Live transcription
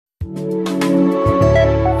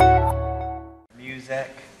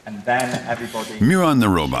And then everybody... Myon the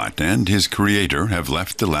robot and his creator have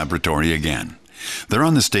left the laboratory again. They're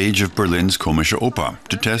on the stage of Berlin's Komische Oper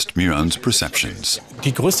to test Myon's perceptions.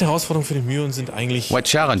 What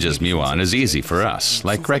challenges Myon is easy for us,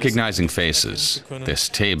 like recognizing faces. This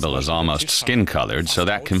table is almost skin-colored, so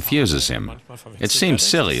that confuses him. It seems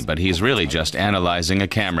silly, but he's really just analyzing a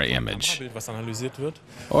camera image.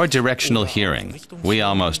 Or directional hearing. We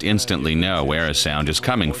almost instantly know where a sound is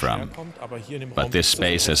coming from. But this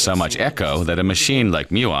space has so much echo that a machine like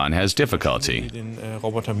Myon has difficulty.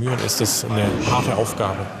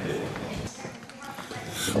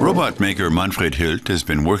 Robot maker Manfred Hild has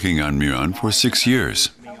been working on Myon for 6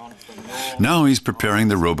 years. Now he's preparing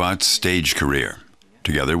the robot's stage career,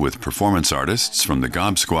 together with performance artists from the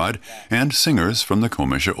Gob Squad and singers from the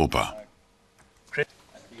Komische Oper.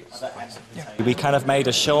 We kind of made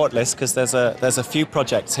a short list because there's a few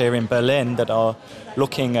projects here in Berlin that are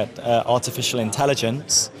looking at artificial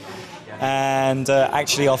intelligence. And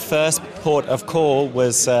actually our first port of call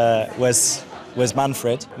was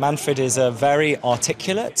Manfred. Manfred is very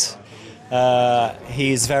articulate,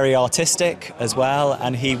 he's very artistic as well,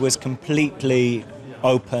 and he was completely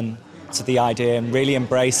open to the idea and really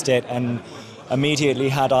embraced it, and immediately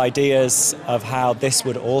had ideas of how this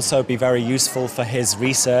would also be very useful for his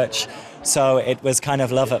research. So it was kind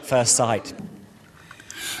of love at first sight.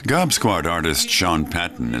 Gob Squad artist Sean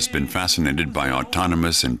Patton has been fascinated by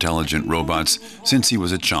autonomous, intelligent robots since he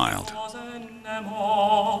was a child.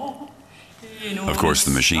 Of course,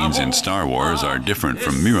 the machines in Star Wars are different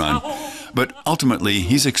from Myon, but ultimately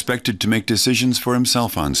he's expected to make decisions for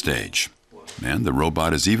himself on stage. And the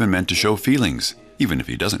robot is even meant to show feelings, even if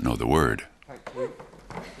he doesn't know the word.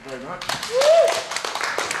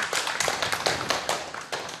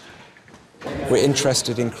 We're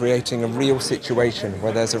interested in creating a real situation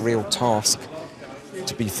where there's a real task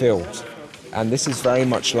to be filled. And this is very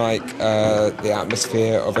much like the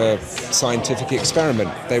atmosphere of a scientific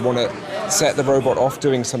experiment. They want to set the robot off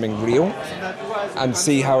doing something real and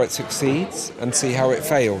see how it succeeds and see how it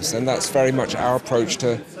fails. And that's very much our approach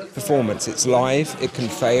to performance. It's live, it can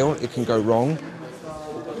fail, it can go wrong.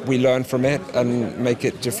 We learn from it and make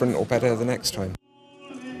it different or better the next time.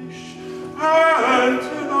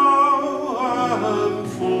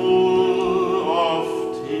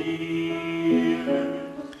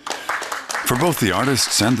 For both the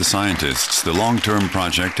artists and the scientists, the long-term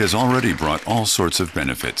project has already brought all sorts of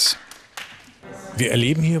benefits.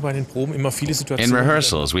 In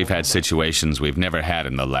rehearsals, we've had situations we've never had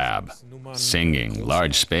in the lab. Singing,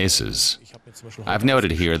 large spaces. I've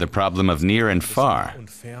noted here the problem of near and far.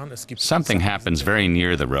 Something happens very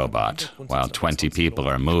near the robot, while 20 people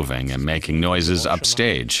are moving and making noises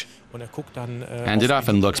upstage. And it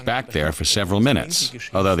often looks back there for several minutes,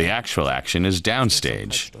 although the actual action is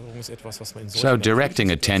downstage. So directing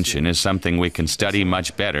attention is something we can study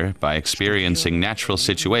much better by experiencing natural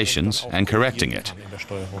situations and correcting it.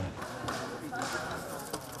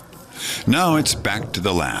 Now it's back to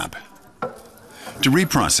the lab to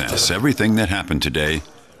reprocess everything that happened today,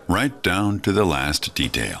 right down to the last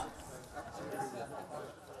detail.